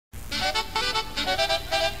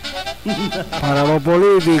Para los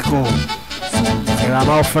políticos que nada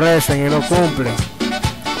más ofrecen y no cumplen,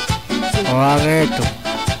 o hagan esto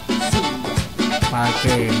para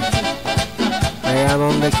que vean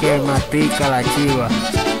donde que mastica la chiva.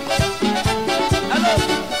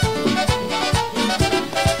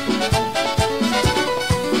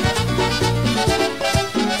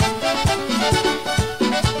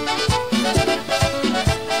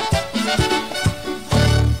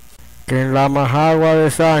 Que en la majagua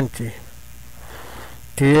de Sánchez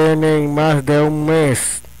tienen más de un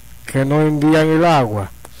mes que no envían el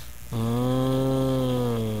agua. No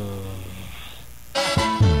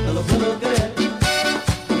lo puedo creer,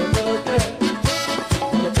 no lo puedo creer,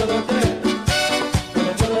 no lo puedo creer, no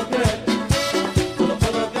lo puedo creer, no lo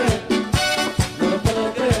puedo creer, no lo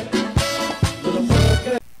puedo creer, no lo puedo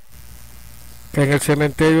creer. Que en el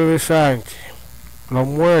cementerio de Sánchez los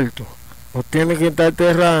muertos los tienen que estar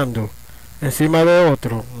enterrando encima de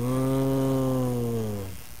otro. No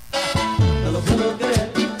lo puedo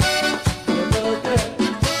creer, no lo puedo creer,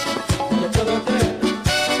 no lo puedo creer,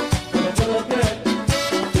 no lo puedo creer,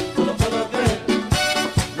 no lo puedo creer,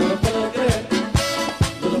 no lo puedo creer,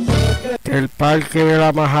 no lo puedo creer. Que el parque de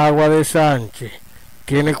la Majagua de Sánchez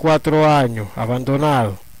tiene 4 años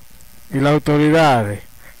abandonado y las autoridades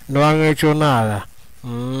no han hecho nada.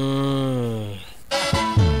 No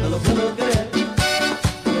lo puedo creer,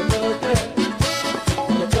 no lo puedo creer,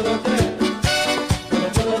 no lo puedo creer, no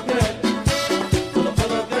lo puedo creer, no lo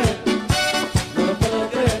puedo creer, no lo puedo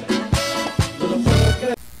creer, no lo puedo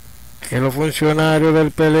creer. Que los funcionarios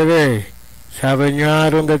del PLD se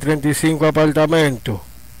adueñaron de 35 apartamentos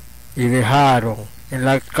y dejaron en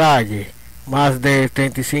la calle más de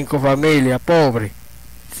 35 familias pobres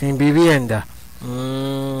sin vivienda.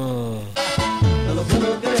 No lo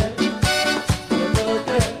puedo creer, no lo puedo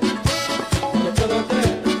creer, no lo puedo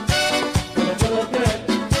creer, no lo puedo creer,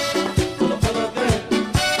 no lo puedo creer,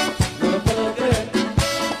 no lo puedo creer,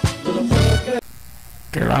 no lo puedo creer.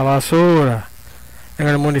 Que la basura en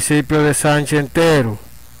el municipio de Sánchez entero,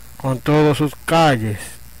 con todas sus calles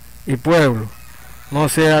y pueblos, no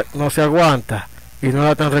se aguanta y no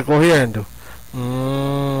la están recogiendo.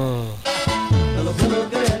 No lo puedo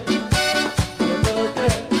creer, no lo puedo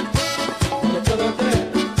creer, no lo puedo creer,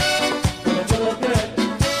 no lo puedo creer,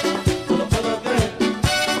 no lo puedo creer,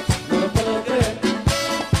 no lo puedo creer,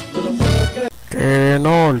 no lo puedo creer. Que el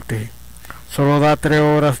norte solo da 3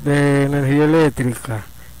 horas de energía eléctrica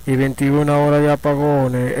y 21 horas de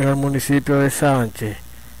apagones en el municipio de Sánchez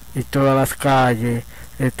y todas las calles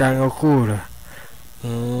están oscuras. No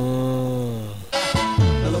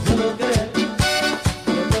lo puedo creer,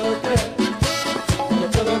 no lo puedo creer, no lo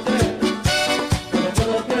puedo creer, no lo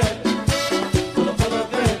puedo creer, no lo puedo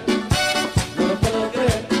creer, no lo puedo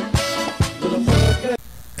creer, no lo puedo creer.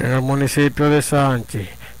 Que en el municipio de Sánchez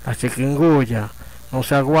la chikungunya no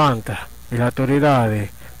se aguanta y las autoridades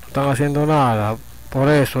no están haciendo nada por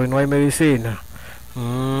eso y no hay medicina.